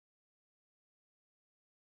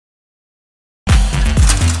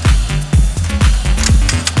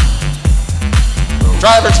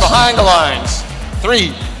Drivers behind the lines.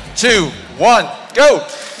 3, 2, 1, go.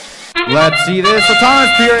 Let's see this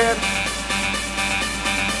autonomous period.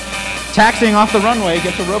 Taxiing off the runway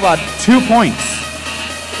gets a robot 2 points.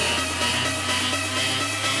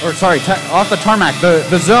 Or sorry, off the tarmac.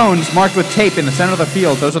 The zones marked with tape in the center of the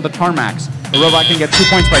field, those are the tarmacs. The robot can get 2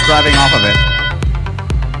 points by driving off of it.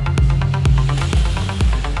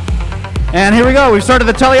 And here we go, we've started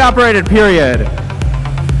the teleoperated period.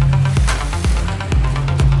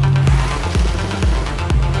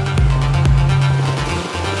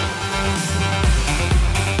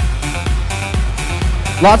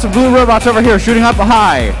 Lots of blue robots over here shooting up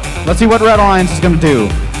high. Let's see what Red Alliance is going to do.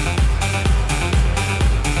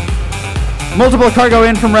 Multiple cargo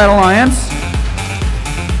in from Red Alliance.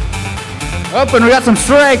 Oh, and we got some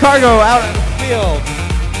stray cargo out in the field.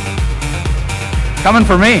 Coming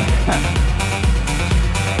for me.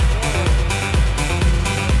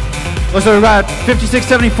 Looks like we've got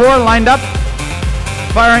 5674 lined up,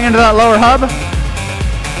 firing into that lower hub.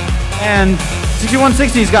 And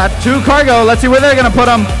 6160's got 2 cargo. Let's see where they're going to put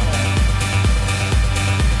them.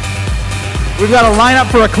 We've got a lineup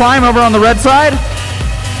for a climb over on the red side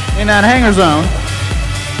in that hangar zone.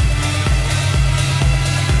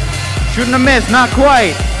 Shooting a miss, not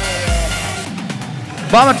quite.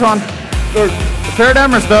 Vomitron, or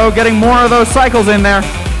Parademus though, getting more of those cycles in there.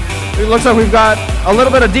 It looks like we've got a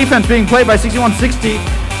little bit of defense being played by 6160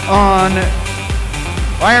 on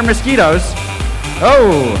Iron Mosquitoes.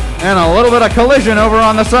 Oh, and a little bit of collision over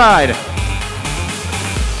on the side.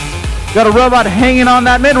 Got a robot hanging on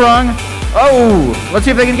that mid-rung. Oh, let's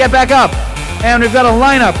see if they can get back up. And we've got a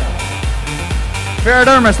lineup.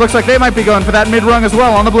 Paradermis looks like they might be going for that mid-rung as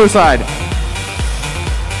well on the blue side.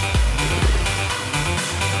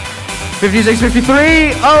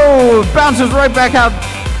 5653. Oh, bounces right back out.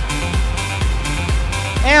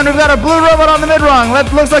 And we've got a blue robot on the mid-rung.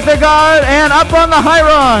 Looks like they got, and up on the high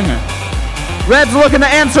rung. Red's looking to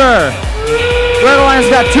answer. Red Alliance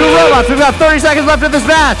got 2 robots. We've got 30 seconds left of this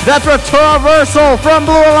match. That's a traversal from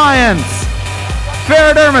Blue Alliance.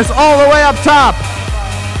 Paradermis all the way up top.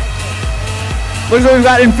 Looks like we've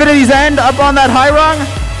got Infinity's End up on that high rung.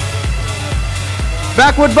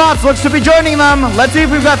 Backwood Bots looks to be joining them. Let's see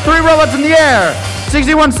if we've got 3 robots in the air.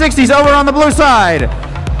 6160's over on the blue side.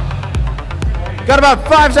 Got about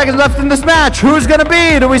 5 seconds left in this match. Who's gonna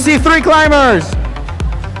be? Do we see 3 climbers?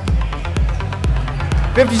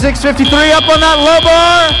 5653 up on that low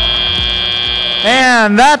bar.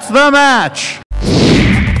 And that's the match.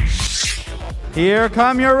 Here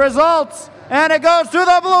come your results. And it goes to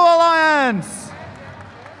the Blue Alliance.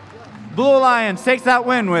 Blue Alliance takes that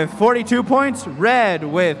win with 42 points, Red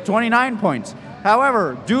with 29 points.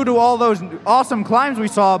 However, due to all those awesome climbs we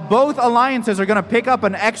saw, both alliances are going to pick up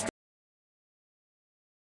an extra